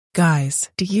Guys,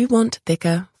 do you want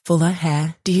thicker, fuller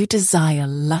hair? Do you desire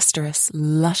lustrous,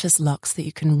 luscious locks that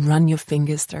you can run your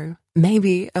fingers through?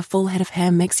 Maybe a full head of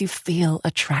hair makes you feel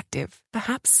attractive.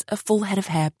 Perhaps a full head of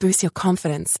hair boosts your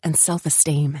confidence and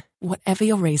self-esteem. Whatever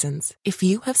your reasons, if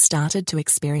you have started to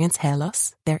experience hair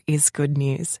loss, there is good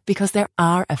news because there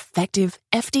are effective,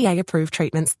 FDA-approved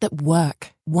treatments that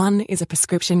work. One is a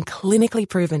prescription clinically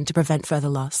proven to prevent further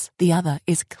loss. The other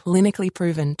is clinically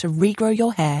proven to regrow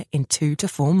your hair in 2 to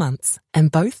 4 months. And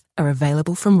both are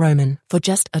available from Roman for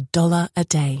just $1 a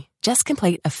day. Just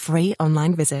complete a free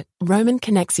online visit. Roman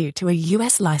connects you to a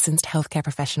US licensed healthcare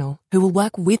professional who will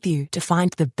work with you to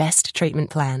find the best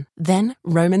treatment plan. Then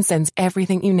Roman sends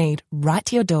everything you need right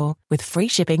to your door with free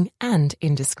shipping and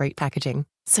in discreet packaging.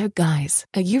 So guys,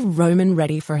 are you Roman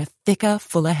ready for a thicker,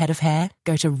 fuller head of hair?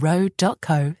 Go to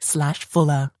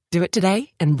ro.co/fuller. Do it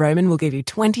today and Roman will give you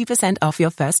 20% off your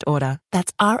first order.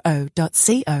 That's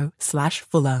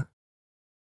ro.co/fuller.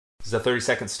 This is a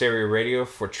 30-second stereo radio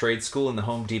for Trade School in the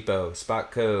Home Depot.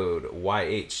 Spot code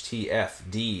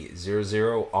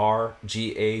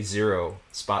YHTFD00RGA0.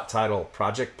 Spot title,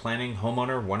 Project Planning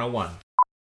Homeowner 101.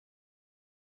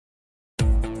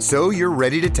 So you're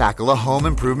ready to tackle a home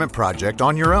improvement project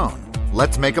on your own.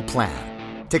 Let's make a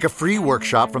plan. Take a free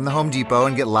workshop from the Home Depot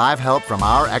and get live help from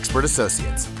our expert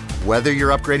associates. Whether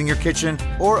you're upgrading your kitchen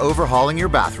or overhauling your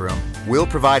bathroom, we'll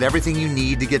provide everything you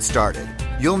need to get started.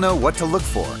 You'll know what to look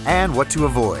for and what to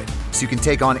avoid, so you can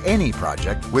take on any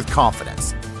project with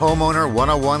confidence. Homeowner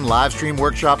 101 live stream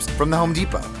workshops from the Home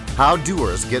Depot. How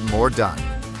doers get more done.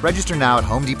 Register now at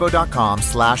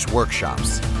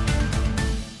homedepot.com/workshops.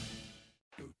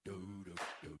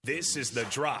 This is The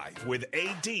Drive with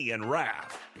AD and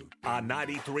Rav on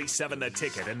 93.7 The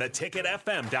Ticket and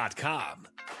theticketfm.com.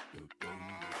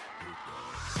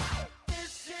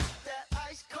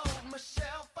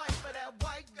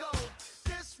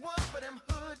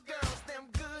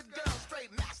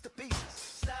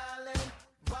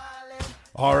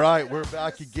 All right, we're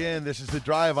back again. This is The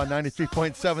Drive on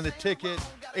 93.7 The Ticket.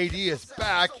 AD is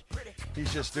back.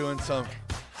 He's just doing some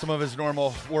of his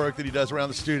normal work that he does around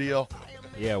the studio.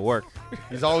 Yeah, work.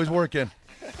 He's always working.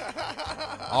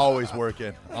 Always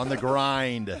working. On the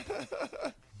grind.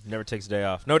 Never takes a day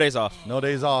off. No days off. No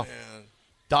days off. Man.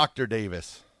 Dr.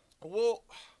 Davis. Well,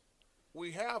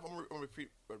 we have, I'm going to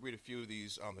read a few of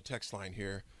these on the text line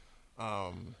here.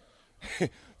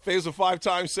 Faisal 5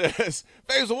 times says,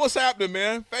 Faisal, what's happening,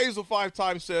 man? Faisal 5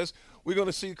 times says, we're going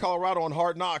to see Colorado on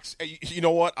Hard Knocks. And you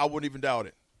know what? I wouldn't even doubt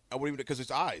it. I wouldn't even, because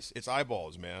it's eyes. It's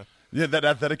eyeballs, man. Yeah, that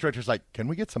athletic director's like, can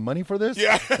we get some money for this?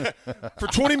 Yeah. For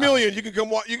 $20 million, you can come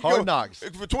watch. Hard Knocks.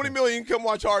 For $20 million, you can come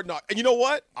watch Hard Knocks. And you know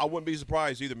what? I wouldn't be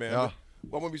surprised either, man. Yeah.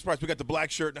 I wouldn't be surprised. We got the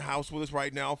black shirt in the house with us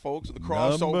right now, folks. The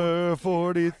crossover. Number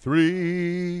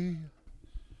 43.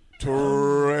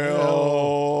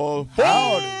 Terrell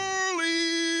Farley.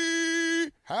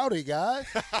 Howdy, guys.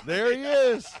 There he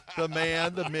is. The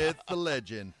man, the myth, the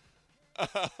legend.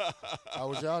 How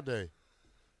was y'all day?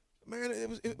 Man,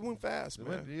 it went fast,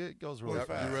 man. It goes really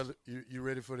fast. You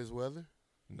ready for this weather?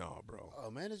 No, bro.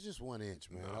 Oh, man, it's just 1 inch,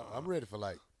 man. No. I'm ready for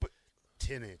like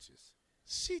 10 inches.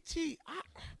 CT,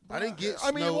 I didn't get snow.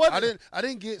 I mean, what? I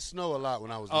didn't get snow a lot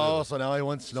when I was Oh, little. so now he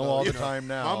wants snow all the time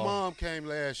now. My mom came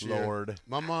last year. Lord.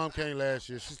 My mom came last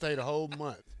year. She stayed a whole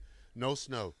month. No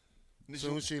snow.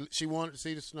 Soon she wanted to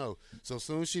see the snow. So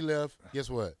soon she left, guess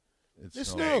what? It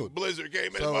snowed. Blizzard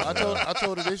came in. So I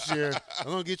told her this year, I'm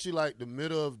going to get you like the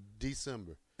middle of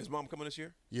December. Is mom coming this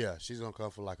year? Yeah, she's going to come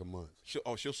for like a month.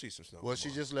 She'll see some snow. Well, she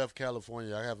just left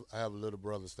California. I have a little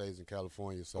brother stays in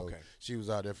California, so she was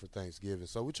out there for Thanksgiving.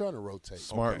 So we're trying to rotate.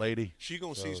 Smart lady. She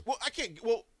going to see. Well, I can't.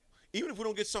 Well, even if we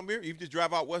don't get some here, you can just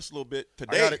drive out west a little bit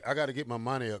today. I got to get my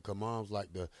money up because mom's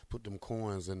like to put them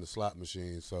coins in the slot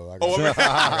machine. So I got to get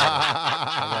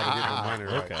my money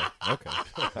right. Okay.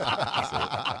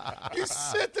 You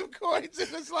set them coins in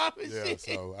the slot machine. Yeah,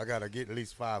 so I got to get at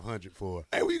least 500 for her.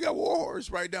 Hey, well, you got Warhorse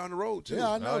right down the road, too.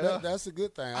 Yeah, I know. That's a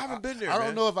good thing. I haven't been there, I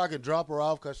don't know if I can drop her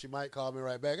off because she might call me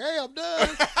right back. Hey, I'm done.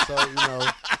 So,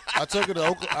 I took her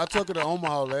to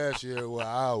Omaha last year or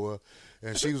Iowa.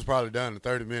 And she was probably done in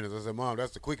 30 minutes. I said, Mom,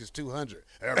 that's the quickest 200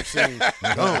 I ever seen.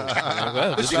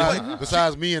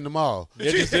 Besides me in the mall.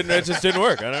 It just didn't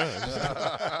work. I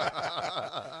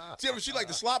don't know. She like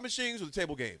the slot machines or the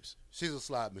table games? She's a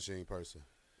slot machine person.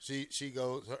 She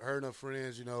goes, her and her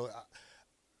friends,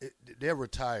 they're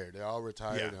retired. They're all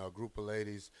retired. Yeah. A group of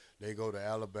ladies. They go to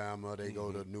Alabama. They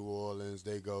go to New Orleans.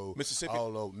 They go Mississippi.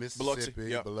 all over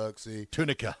Mississippi, Biloxi,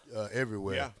 Tunica.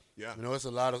 everywhere. Yeah. You know, it's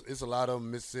a lot of them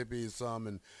in Mississippi, some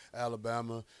in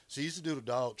Alabama. She used to do the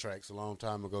dog tracks a long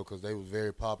time ago because they was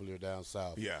very popular down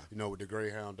south. Yeah. You know, with the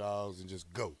Greyhound dogs and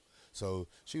just go. So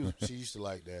she used to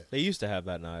like that. They used to have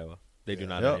that in Iowa. They do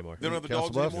not Yep. anymore. They don't have the Council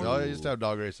dogs Bluffs? anymore? No, they used to have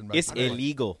dog racing back It's then.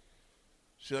 illegal.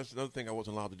 See, that's another thing I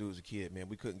wasn't allowed to do as a kid, man.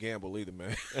 We couldn't gamble either,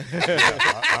 man.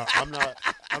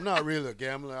 I'm not really a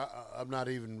gambler. I'm not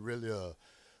even really a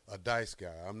dice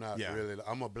guy. I'm not really.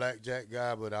 I'm a blackjack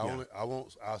guy, but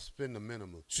I'll spend the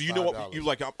minimum. So you know what? $5. You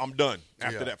like, I'm done.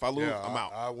 After that, if I lose, I'm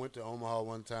out. I went to Omaha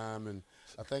one time, and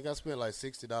I think I spent like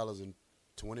 $60 in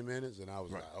 20 minutes, and I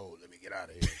was like, oh, let me get out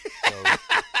of here. So,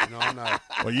 I'm not.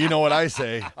 Well, you know what I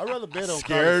say. I'd rather bet on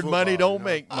Scared college money football, don't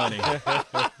make money.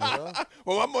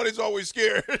 Well, my money's always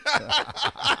scared.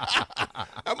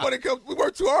 That money comes. We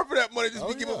work too hard for that money. Just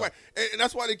be giving away, and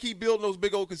that's why they keep building those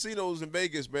big old casinos in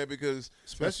Vegas, man. Because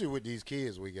especially with these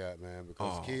kids we got, man.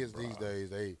 Because kids these days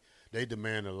they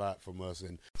demand a lot from us.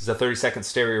 And This is a 30-second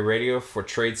stereo radio for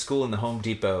trade school in the Home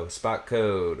Depot. Spot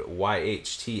code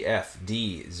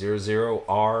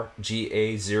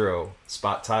YHTFD00RGA0.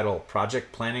 Spot title,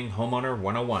 Project Planning Homeowner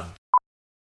 101.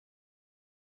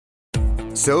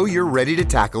 So you're ready to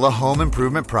tackle a home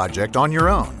improvement project on your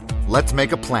own. Let's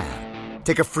make a plan.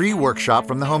 Take a free workshop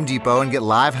from the Home Depot and get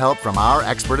live help from our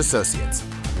expert associates.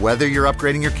 Whether you're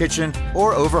upgrading your kitchen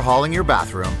or overhauling your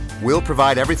bathroom, we'll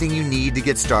provide everything you need to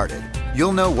get started.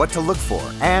 You'll know what to look for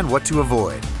and what to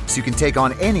avoid, so you can take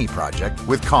on any project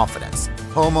with confidence.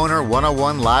 Homeowner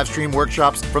 101 live stream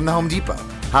workshops from the Home Depot.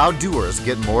 How doers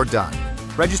get more done.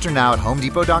 Register now at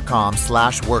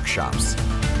homedepot.com/workshops.